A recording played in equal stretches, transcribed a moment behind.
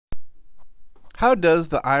How does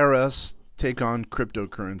the IRS take on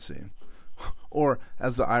cryptocurrency? Or,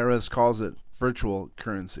 as the IRS calls it, virtual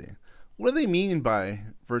currency. What do they mean by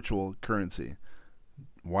virtual currency?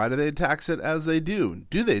 Why do they tax it as they do?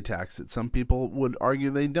 Do they tax it? Some people would argue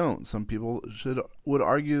they don't. Some people would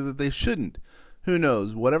argue that they shouldn't. Who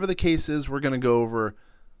knows? Whatever the case is, we're going to go over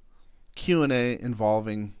Q&A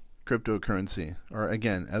involving cryptocurrency, or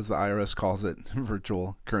again, as the IRS calls it,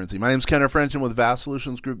 virtual currency. My name is Kenner French, and with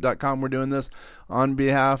VastSolutionsGroup.com, we're doing this on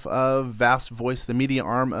behalf of Vast Voice, the media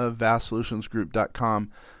arm of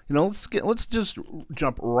VastSolutionsGroup.com. Let's just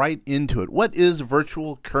jump right into it. What is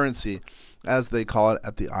virtual currency, as they call it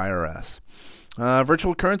at the IRS?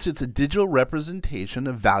 Virtual currency, it's a digital representation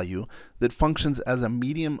of value that functions as a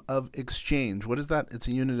medium of exchange. What is that? It's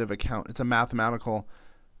a unit of account. It's a mathematical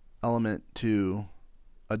element to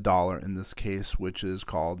a dollar in this case, which is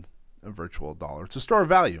called a virtual dollar. It's a store of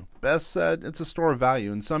value. Best said, it's a store of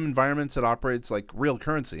value. In some environments, it operates like real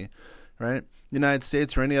currency, right? United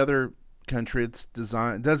States or any other country, it's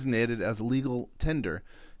designated as a legal tender.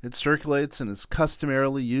 It circulates and is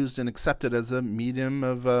customarily used and accepted as a medium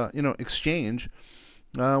of exchange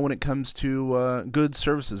when it comes to goods,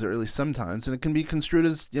 services, or at least sometimes, and it can be construed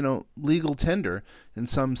as legal tender in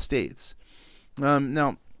some states.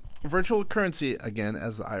 Now, virtual currency, again,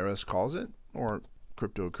 as the IRS calls it, or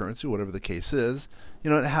cryptocurrency, whatever the case is,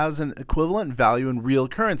 it has an equivalent value in real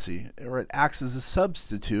currency, or it acts as a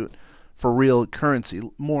substitute for real currency.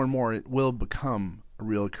 More and more, it will become a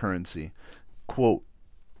real currency. Quote,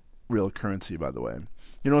 real currency, by the way.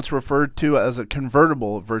 It's referred to as a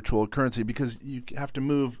convertible virtual currency because you have to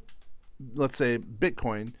move, let's say,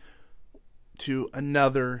 Bitcoin to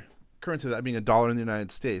another currency, that being a dollar in the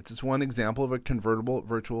United States. It's one example of a convertible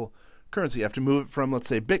virtual currency. You have to move it from, let's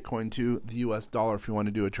say, Bitcoin to the US dollar if you want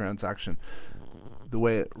to do a transaction, the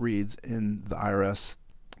way it reads in the IRS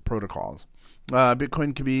protocols.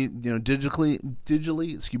 Bitcoin can be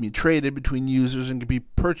digitally traded between users and can be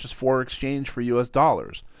purchased for or exchanged for US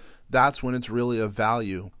dollars. That's when it's really of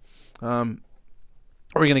value. We're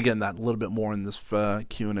going to get in that a little bit more in this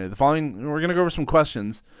Q&A. The following, we're going to go over some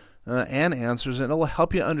questions and answers, and it'll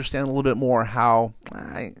help you understand a little bit more how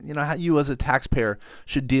you as a taxpayer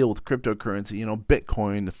should deal with cryptocurrency.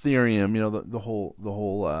 Bitcoin, Ethereum, the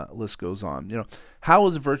whole list goes on. How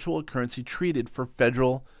is virtual currency treated for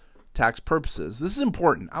federal tax purposes? This is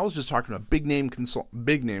important. I was just talking to a big name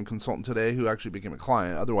consultant today who actually became a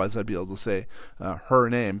client. Otherwise, I'd be able to say her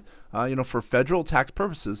name. For federal tax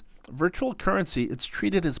purposes, virtual currency, it's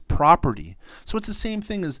treated as property. So it's the same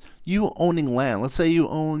thing as you owning land. Let's say you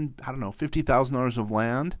own, $50,000 of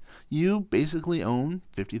land. You basically own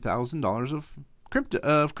 $50,000 of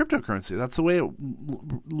cryptocurrency. That's the way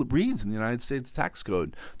it reads in the United States tax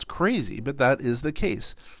code. It's crazy, but that is the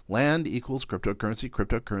case. Land equals cryptocurrency.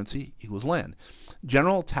 Cryptocurrency equals land.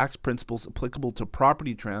 General tax principles applicable to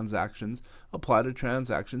property transactions apply to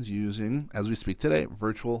transactions using, as we speak today,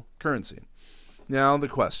 virtual currency. Now the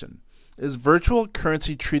question, is virtual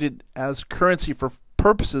currency treated as currency for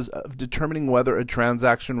purposes of determining whether a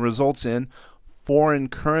transaction results in foreign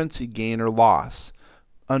currency gain or loss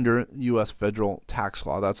under U.S. federal tax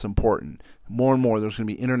law? That's important. More and more, there's going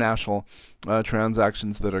to be international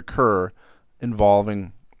transactions that occur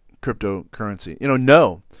involving cryptocurrency.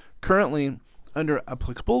 No. Currently, under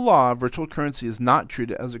applicable law, virtual currency is not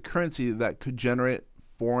treated as a currency that could generate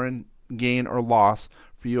foreign gain or loss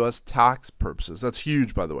for U.S. tax purposes. That's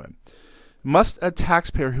huge, by the way. Must a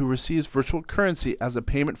taxpayer who receives virtual currency as a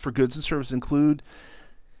payment for goods and services include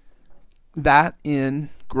that in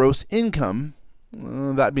gross income,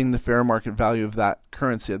 that being the fair market value of that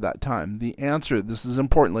currency at that time? The answer, this is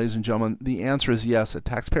important, ladies and gentlemen, the answer is yes. A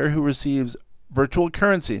taxpayer who receives virtual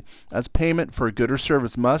currency as payment for a good or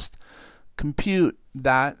service must compute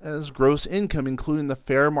that as gross income, including the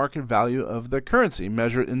fair market value of the currency,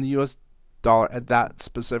 measured in the US dollar at that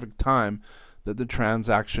specific time that the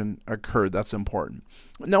transaction occurred. That's important.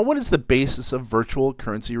 Now, what is the basis of virtual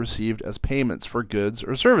currency received as payments for goods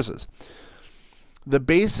or services? The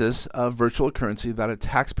basis of virtual currency that a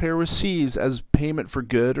taxpayer receives as payment for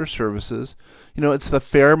good or services, it's the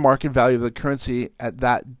fair market value of the currency at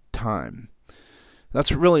that time.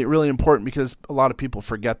 That's really, really important because a lot of people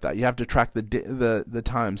forget that. You have to track the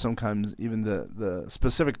time, sometimes even the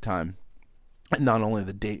specific time, and not only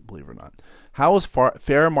the date, believe it or not. How is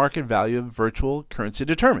fair market value of virtual currency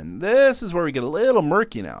determined? This is where we get a little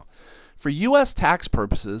murky now. For U.S. tax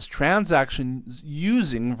purposes, transactions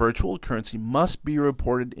using virtual currency must be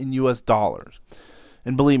reported in U.S. dollars.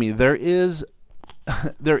 And believe me, there is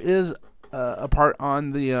a part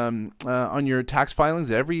on the on your tax filings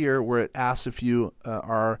every year where it asks if you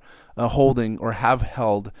are holding or have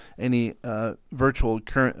held any virtual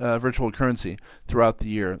currency throughout the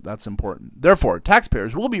year. That's important. Therefore,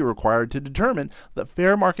 taxpayers will be required to determine the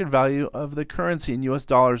fair market value of the currency in U.S.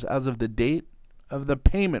 dollars as of the date of the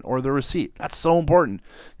payment or the receipt. That's so important.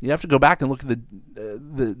 You have to go back and look at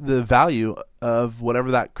the value of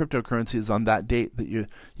whatever that cryptocurrency is on that date that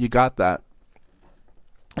you got that.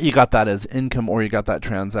 You got that as income, or you got that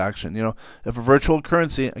transaction. If a virtual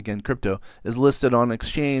currency, again crypto, is listed on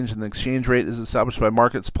exchange and the exchange rate is established by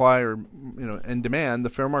market supply or and demand, the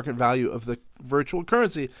fair market value of the virtual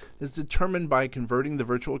currency is determined by converting the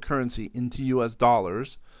virtual currency into U.S.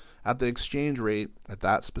 dollars at the exchange rate, at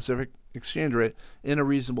that specific exchange rate, in a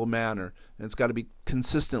reasonable manner, and it's got to be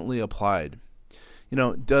consistently applied.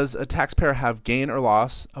 Does a taxpayer have gain or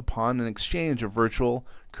loss upon an exchange of virtual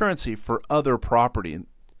currency for other property? And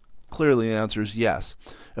clearly the answer is yes.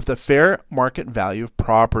 If the fair market value of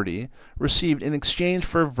property received in exchange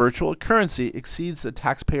for virtual currency exceeds the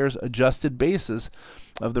taxpayer's adjusted basis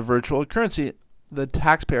of the virtual currency, the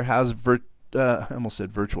taxpayer has I almost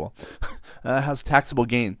said virtual, has taxable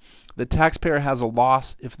gain. The taxpayer has a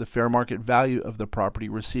loss if the fair market value of the property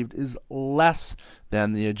received is less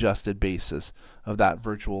than the adjusted basis of that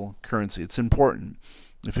virtual currency. It's important.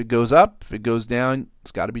 If it goes up, if it goes down,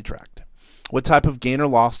 it's got to be tracked. What type of gain or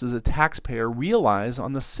loss does a taxpayer realize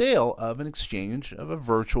on the sale of an exchange of a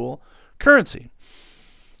virtual currency?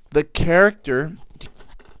 The character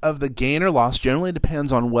of the gain or loss generally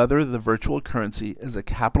depends on whether the virtual currency is a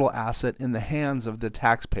capital asset in the hands of the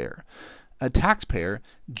taxpayer. A taxpayer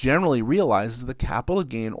generally realizes the capital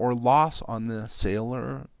gain or loss on the sale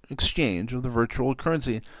or exchange of the virtual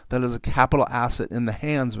currency that is a capital asset in the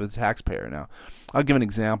hands of the taxpayer. Now, I'll give an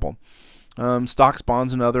example. Stocks,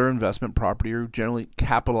 bonds, and other investment property are generally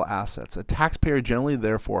capital assets. A taxpayer generally,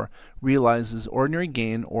 therefore, realizes ordinary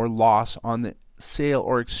gain or loss on the sale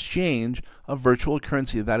or exchange of virtual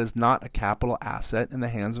currency that is not a capital asset in the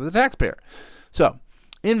hands of the taxpayer. So,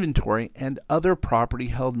 inventory and other property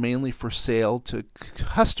held mainly for sale to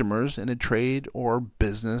customers in a trade or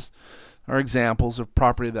business are examples of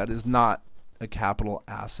property that is not a capital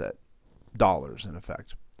asset, dollars in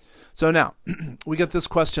effect. So now, we get this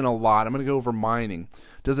question a lot. I'm going to go over mining.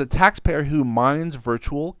 Does a taxpayer who mines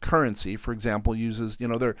virtual currency, for example, uses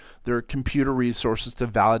their computer resources to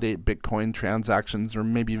validate Bitcoin transactions or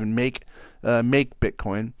maybe even make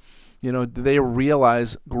Bitcoin, do they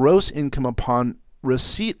realize gross income upon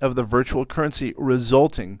receipt of the virtual currency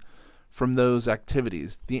resulting from those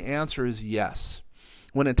activities? The answer is yes.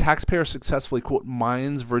 When a taxpayer successfully, quote,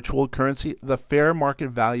 mines virtual currency, the fair market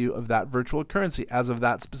value of that virtual currency as of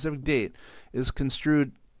that specific date is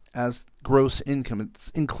construed as gross income.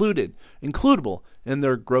 It's includable in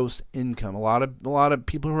their gross income. A lot of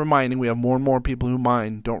people who are mining, we have more and more people who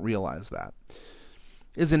mine, don't realize that.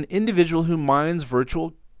 Is an individual who mines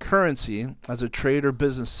virtual currency as a trade or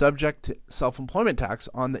business subject to self-employment tax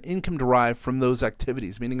on the income derived from those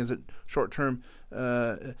activities? Meaning, is it short-term?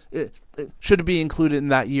 It should it be included in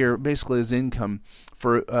that year, basically as income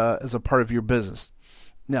for as a part of your business?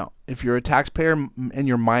 Now, if you're a taxpayer and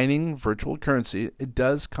you're mining virtual currency, it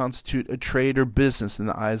does constitute a trade or business in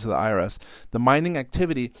the eyes of the IRS. The mining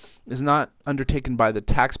activity is not undertaken by the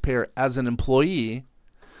taxpayer as an employee.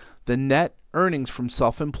 The net earnings from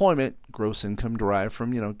self-employment, gross income derived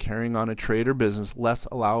from carrying on a trade or business, less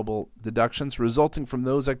allowable deductions resulting from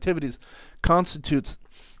those activities, constitutes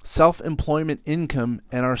self-employment income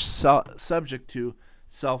and are subject to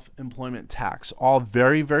self-employment tax. All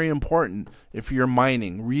very, very important if you're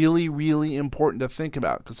mining. Really, really important to think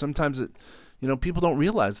about, because sometimes people don't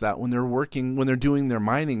realize that when they're doing their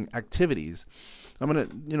mining activities. I'm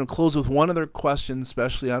going to close with one other question,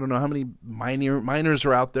 especially I don't know how many miners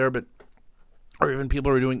are out there, or even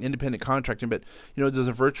people who are doing independent contracting, but does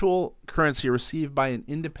a virtual currency received by an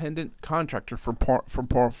independent contractor for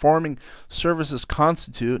performing services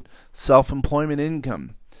constitute self-employment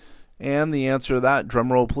income? And the answer to that,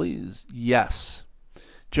 drum roll please, yes.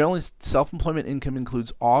 Generally, self-employment income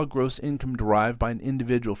includes all gross income derived by an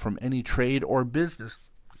individual from any trade or business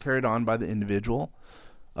carried on by the individual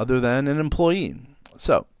other than an employee.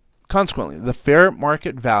 So, consequently, the fair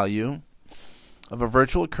market value of a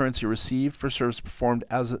virtual currency received for service performed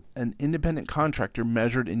as an independent contractor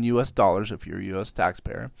measured in U.S. dollars, if you're a U.S.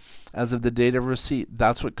 taxpayer, as of the date of receipt,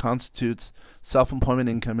 that's what constitutes self-employment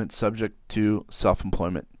income. It's subject to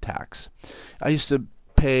self-employment tax. I used to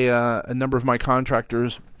pay a number of my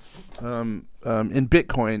contractors in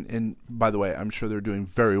Bitcoin, and by the way, I'm sure they're doing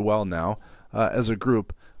very well now as a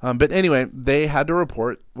group. But anyway, they had to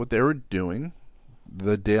report what they were doing,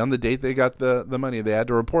 the date they got the money. They had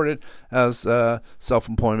to report it as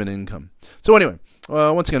self-employment income. So anyway,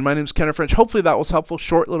 once again, my name is Kenneth French. Hopefully that was helpful.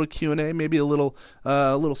 Short little Q&A, maybe a little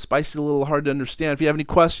spicy, a little hard to understand. If you have any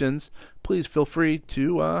questions, please feel free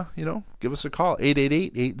to give us a call.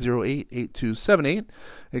 888-808-8278,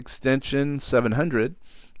 extension 700.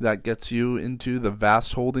 That gets you into the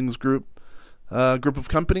Vast Holdings group of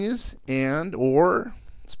companies, or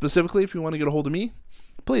specifically if you want to get a hold of me,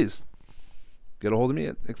 please get a hold of me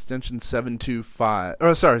at extension 710.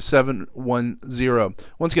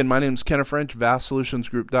 Once again, my name is Kenneth French,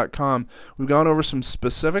 vastsolutionsgroup.com. We've gone over some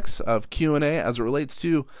specifics of Q&A as it relates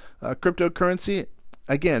to cryptocurrency.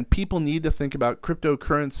 Again, people need to think about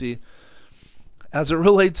cryptocurrency as it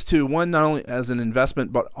relates to, one, not only as an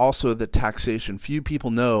investment, but also the taxation. Few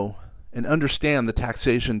people know and understand the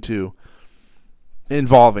taxation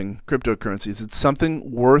involving cryptocurrencies. It's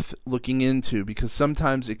something worth looking into because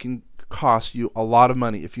sometimes it can cost you a lot of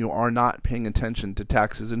money if you are not paying attention to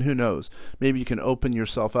taxes. And who knows, maybe you can open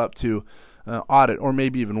yourself up to audit, or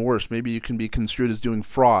maybe even worse, maybe you can be construed as doing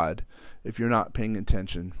fraud if you're not paying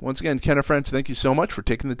attention. Once again, Kenneth French, thank you so much for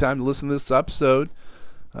taking the time to listen to this episode,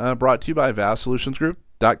 brought to you by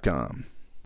vastsolutionsgroup.com.